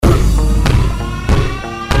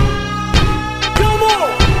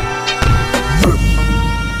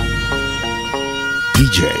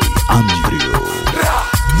DJ Andrew.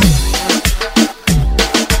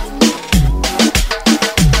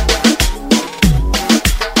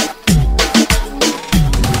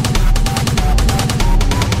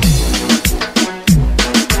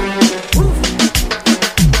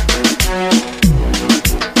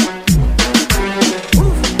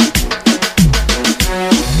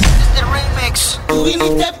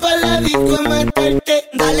 Viniste pa' la disco a matarte,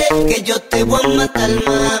 dale que yo te voy a matar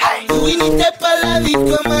más. Tú viniste pa' la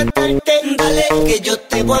disco a matarte, dale que yo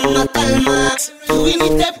te voy a matar más. Tú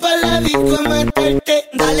viniste pa' la disco a matarte,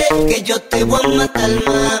 dale que yo te voy a matar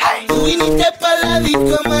más. Tú viniste pa' la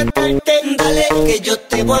disco a matarte, dale que yo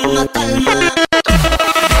te voy a matar más.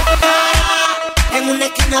 En una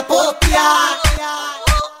esquina postia,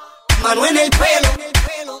 mano en el pelo,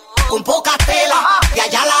 con poca tela, y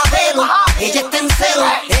allá la velo, ella está en celo.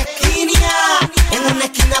 Esquina, en una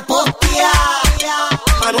esquina postia,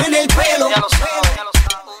 mano en el pelo,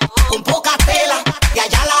 con poca tela, y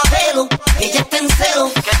allá la velo, ella está en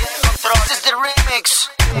celo. This is the remix.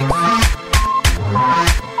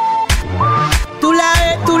 Tú la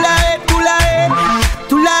ves, tú la ves, tú la ves,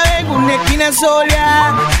 tú la ves en una esquina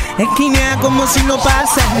sola, esquina como si no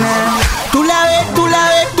pasa nada. Tú la ves, tú la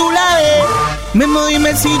ves, tú la ves. Memo,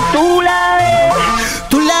 dime si tú la ves.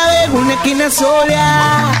 Tú la ves en una esquina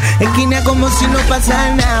sola, esquina como si no pasa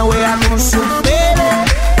nada. Juega con su pelo,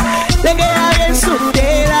 le queda bien su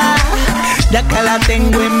tela. Ya acá la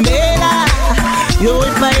tengo en vela, yo voy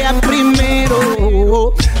para allá primero.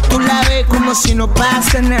 Tú la ves como si no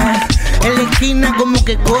pasa nada, en la esquina como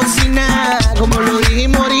que cocina, como lo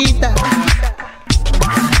dijimos ahorita.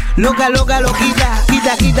 Loca, loca, loquita,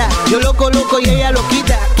 quita, quita. Yo lo coloco y ella lo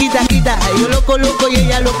quita, quita, quita. Yo lo coloco y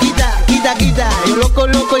ella lo quita, quita, quita. Yo lo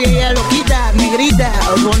coloco y ella lo quita, negrita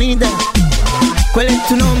o bonita. ¿Cuál es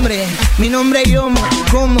tu nombre? Mi nombre es Yomo.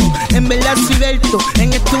 ¿Cómo? En verdad soy Berto,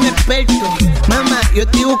 en esto un experto. Mamá, yo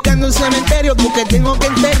estoy buscando un cementerio porque tengo que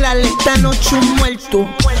enterrarle esta noche un muerto.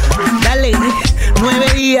 Dale,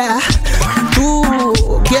 9 días. Tú,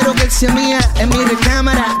 quiero que sea mía en mi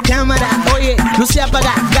recámara, cámara. Oye, luce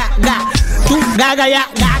apaga, ga. Tú, gaga ya,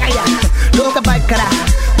 loca pa'l cara.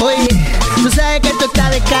 Oye, tú sabes que esto está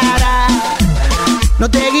de cara. No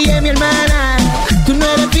te guíes, mi hermana. Tú no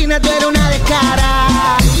eres fina, tú eres una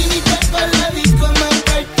descara. Tú viniste pa' la disco a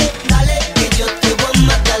matarte, dale que yo te voy a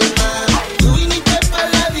matar más. Tú viniste pa'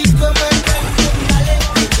 la disco a matarte, dale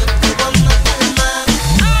que yo te voy a matar más.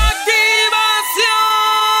 ¡Activación!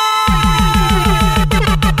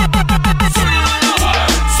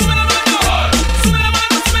 Sube la mano, sube la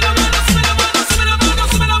mano, sube la mano, sube la mano, sube la mano,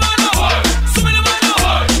 sube la mano, sube la mano,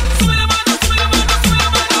 sube la mano, sube la mano, sube la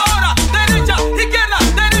mano. Ahora, derecha, izquierda,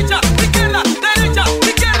 derecha, izquierda, derecha,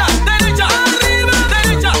 izquierda, derecha, arriba,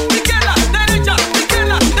 derecha, izquierda, derecha,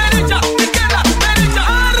 izquierda, derecha, izquierda, derecha,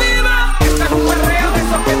 arriba. Este es un perreo de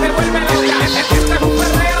esos que te vuelve loca. Este es un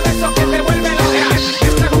perreo de esos que te vuelve loca.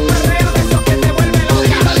 Este es un perreo de esos que te vuelve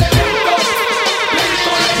loca. Dale lento, lento,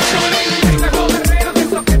 lento, lento. Este es un perreo de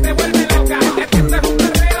esos que te vuelve loca. Este es un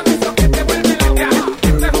perreo de esos que te vuelve loca.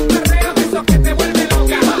 Este es un perreo de esos que te vuelve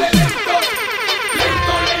loca. Dale lento,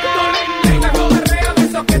 lento, lento, lento. Este es un perreo de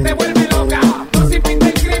esos que te vuelve loca. Dos y pinta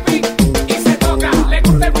el creepy y se toca. Le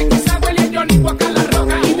gusta el whisky sour y el Johnny Walker la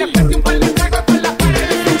roca. Y después de un par de tragos con las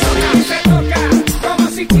paredes se choca. Y se toca como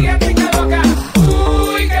psiquiátrica loca.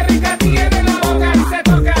 Uy, qué rica tiene la boca. Y se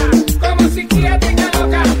toca como psiquiátrica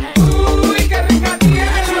loca. Uy, qué rica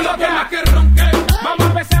tiene la boca. Más que ronque. Vamos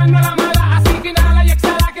a besarnos la mala. Así que inhala y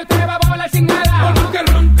exhala que usted va a volar sin nada. Vamos que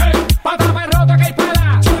ronque. Pata para rota que hay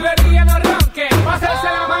pala. Chulería no ronque. Pásarse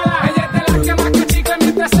la mala. Ella es de las que más cachica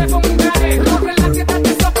mientras se fuma un gare. Rompe las dietas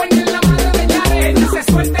de sopa y en la madre de llave. Ella se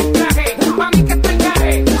suelta el traje. Pa' mí que está el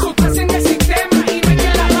gare. Su pase en el sistema y me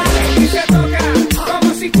queda vale. Y se toca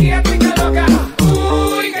como psiquiátrica loca.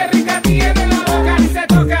 Uy, qué rica tiene la boca. Y se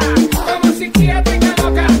toca como psiquiátrica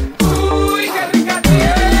loca. Uy, qué rica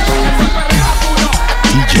tiene. Es un perreo puro.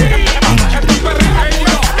 DJ Andrew. Es un perreo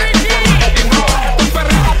puro.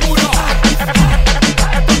 Es un perreo puro.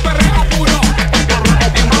 Es un perreo puro.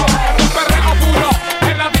 Es un perreo puro.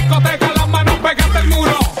 En la discoteca.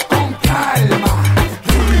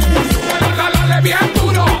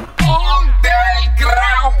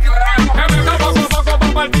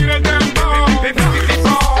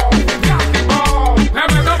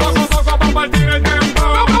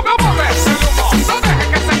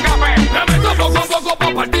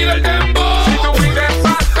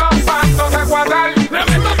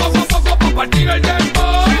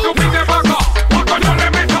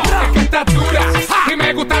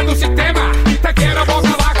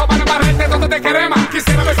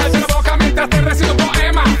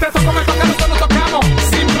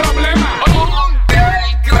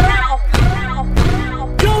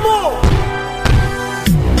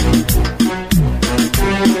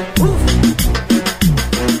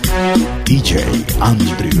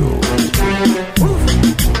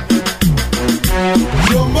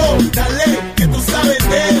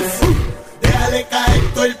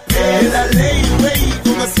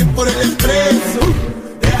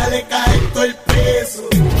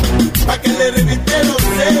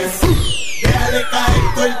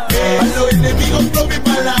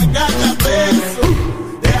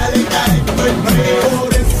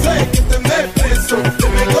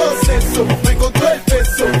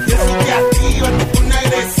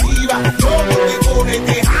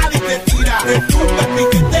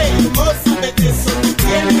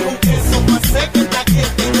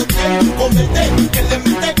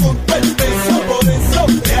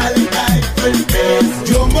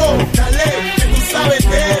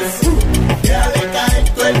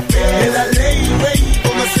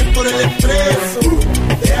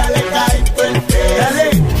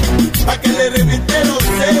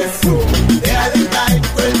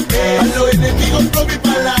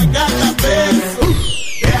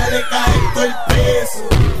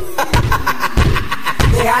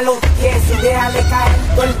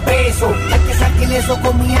 beso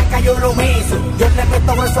con mi acá yo lo meso. Yo le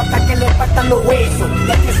meto eso hasta que le faltan los huesos.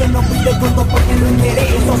 Ya que se nos pide todo porque no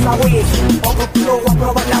intereso, sabueso. Poco puro voy a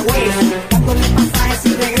probar la hueso. Dándole pasajes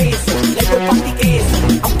sin regreso. Le doy pa' ti queso,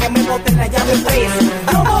 aunque me boten la llave preso.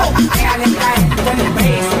 ¡Vamos! Déjale